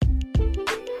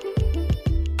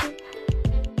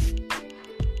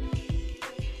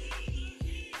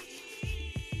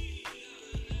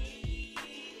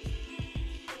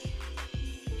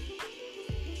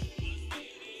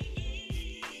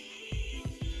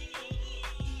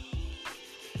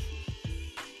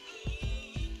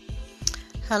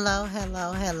Hello,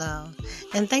 hello, hello.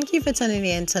 And thank you for tuning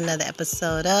in to another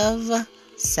episode of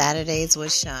Saturdays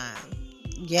with Sean.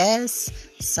 Yes,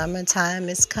 summertime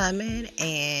is coming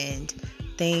and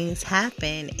things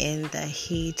happen in the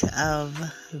heat of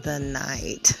the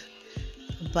night.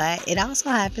 But it also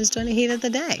happens during the heat of the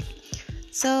day.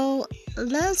 So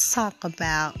let's talk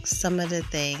about some of the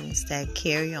things that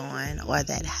carry on or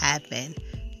that happen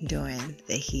during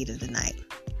the heat of the night.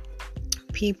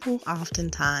 People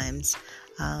oftentimes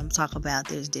talk about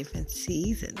there's different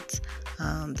seasons.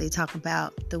 They talk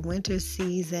about the winter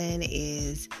season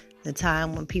is the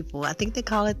time when people, I think they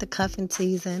call it the cuffing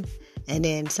season. And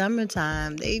then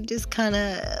summertime, they just kind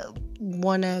of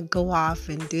want to go off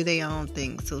and do their own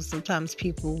thing. So sometimes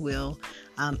people will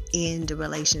end the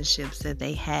relationships that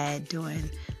they had during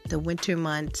the winter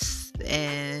months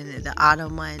and the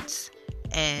autumn months.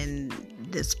 And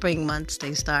the spring months,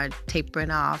 they start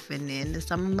tapering off. And then the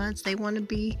summer months, they want to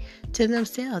be to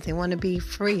themselves. They want to be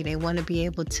free. They want to be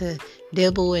able to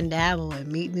dibble and dabble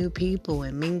and meet new people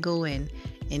and mingle and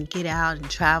get out and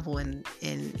travel and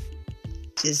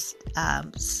just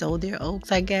sow their oats,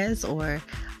 I guess. Or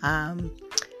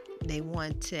they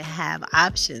want to have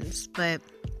options. But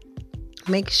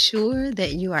make sure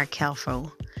that you are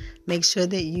careful. Make sure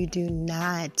that you do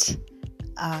not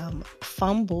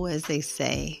fumble, as they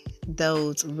say,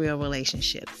 those real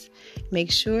relationships.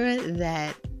 Make sure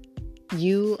that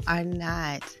you are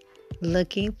not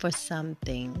looking for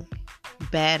something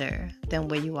better than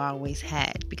what you always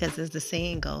had, because as the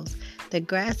saying goes, the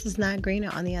grass is not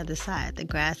greener on the other side. The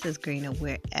grass is greener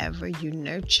wherever you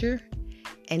nurture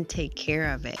and take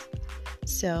care of it.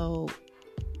 So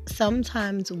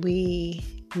sometimes we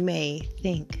may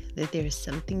think that there's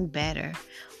something better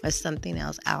or something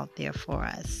else out there for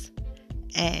us.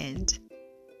 And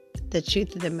the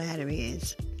truth of the matter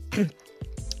is,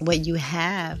 what you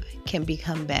have can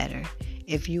become better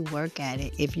if you work at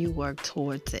it, if you work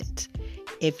towards it,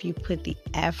 if you put the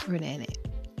effort in it.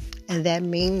 And that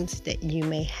means that you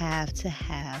may have to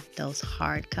have those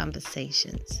hard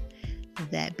conversations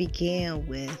that begin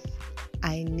with,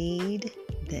 I need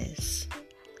this,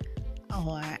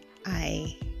 or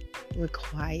I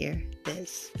require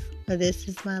this, or this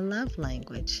is my love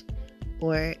language,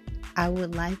 or I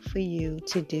would like for you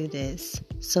to do this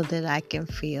so that I can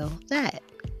feel that.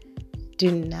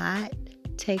 Do not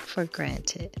take for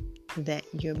granted that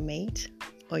your mate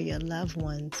or your loved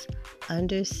ones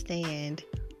understand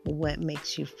what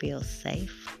makes you feel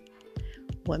safe,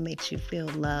 what makes you feel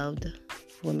loved,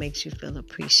 what makes you feel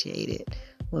appreciated,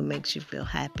 what makes you feel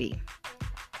happy.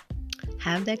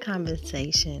 Have that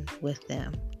conversation with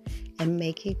them and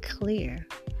make it clear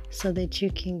so that you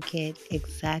can get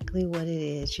exactly what it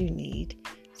is you need,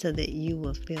 so that you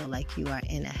will feel like you are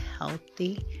in a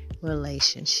healthy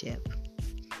relationship.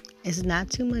 It's not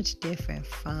too much different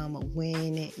from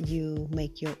when you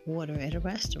make your order at a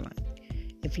restaurant.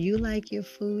 If you like your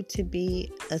food to be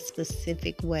a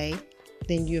specific way,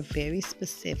 then you're very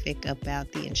specific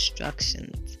about the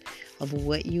instructions of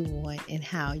what you want and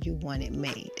how you want it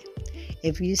made.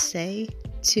 If you say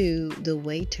to the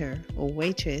waiter or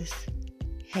waitress,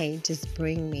 hey, just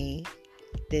bring me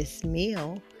this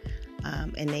meal,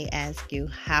 and they ask you,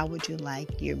 how would you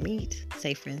like your meat?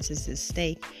 Say, for instance, a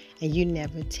steak, and you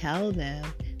never tell them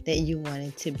that you want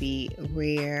it to be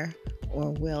rare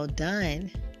or well done.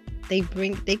 They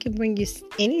can bring you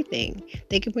anything.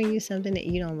 They can bring you something that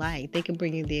you don't like. They can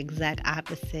bring you the exact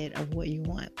opposite of what you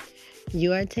want.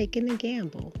 You are taking a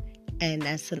gamble, and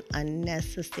that's an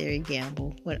unnecessary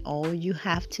gamble. When all you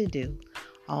have to do,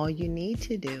 all you need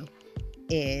to do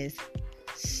is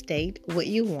state what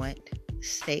you want,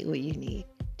 state what you need.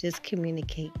 Just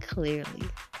communicate clearly.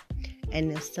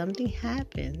 And if something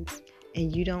happens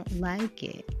and you don't like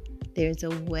it, there's a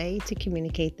way to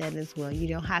communicate that as well. You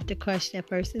don't have to crush that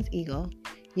person's ego.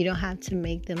 You don't have to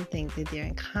make them think that they're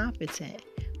incompetent.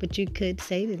 But you could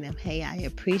say to them, hey, I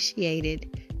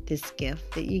appreciated this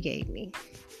gift that you gave me.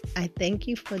 I thank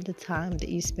you for the time that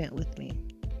you spent with me.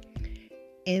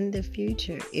 In the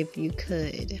future, if you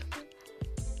could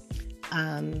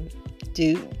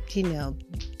do,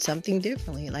 something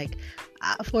differently. Like,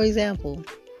 for example,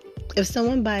 if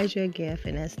someone buys you a gift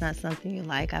and it's not something you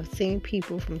like, I've seen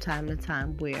people from time to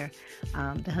time where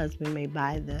the husband may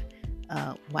buy the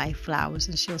wife flowers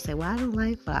and she'll say, well, I don't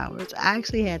like flowers. I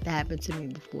actually had that happen to me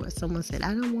before. Someone said,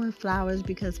 I don't want flowers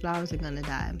because flowers are going to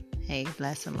die. Hey,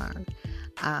 lesson learned.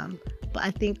 But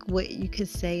I think what you could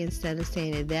say instead of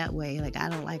saying it that way, like, I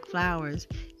don't like flowers,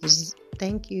 is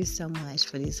thank you so much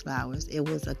for these flowers. It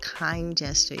was a kind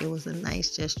gesture. It was a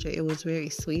nice gesture. It was very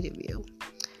sweet of you.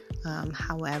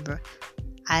 However,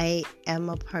 I am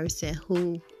a person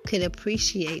who could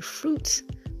appreciate fruit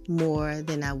more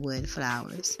than I would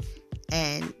flowers.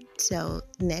 And so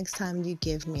next time you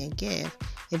give me a gift,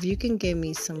 if you can give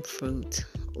me some fruit,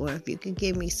 or if you could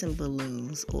give me some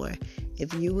balloons, or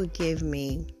if you would give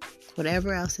me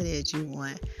whatever else it is you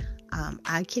want,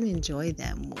 I can enjoy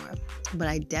that more. But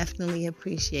I definitely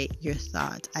appreciate your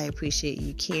thoughts. I appreciate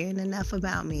you caring enough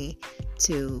about me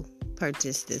to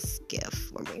purchase this gift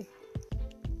for me.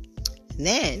 And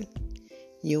then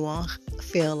you won't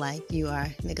feel like you are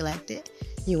neglected.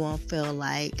 You won't feel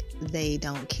like they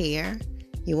don't care.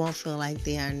 You won't feel like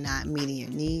they are not meeting your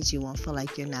needs. You won't feel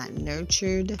like you're not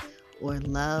nurtured or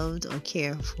loved or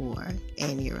cared for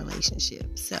in your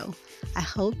relationship. So I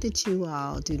hope that you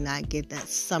all do not get that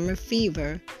summer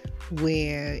fever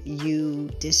where you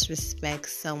disrespect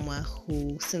someone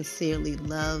who sincerely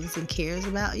loves and cares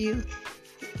about you,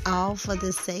 all for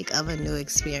the sake of a new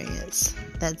experience.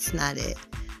 That's not it.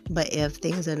 But if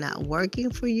things are not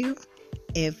working for you,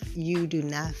 if you do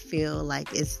not feel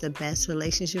like it's the best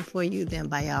relationship for you, then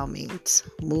by all means,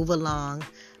 move along,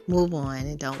 move on,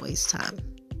 and don't waste time.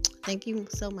 Thank you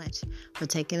so much for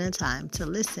taking the time to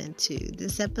listen to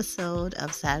this episode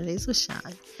of Saturdays with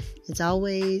Sean. As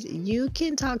always, you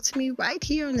can talk to me right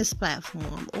here on this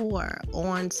platform, or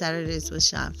on Saturdays with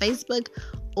Sean Facebook,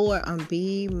 or on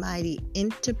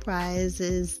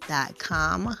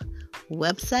BeMightyEnterprises.com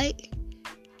website.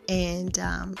 And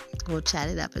we'll chat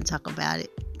it up and talk about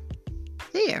it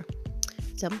there.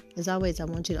 So, as always, I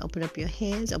want you to open up your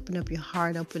hands, open up your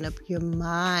heart, open up your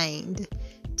mind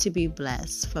to be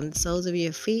blessed. From the soles of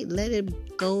your feet, let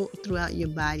it go throughout your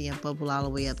body and bubble all the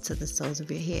way up to the soles of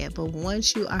your head. But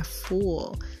once you are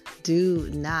full, do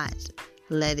not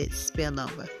let it spill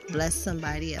over. Bless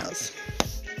somebody else.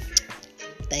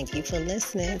 Thank you for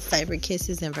listening. Favorite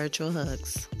kisses and virtual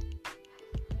hugs.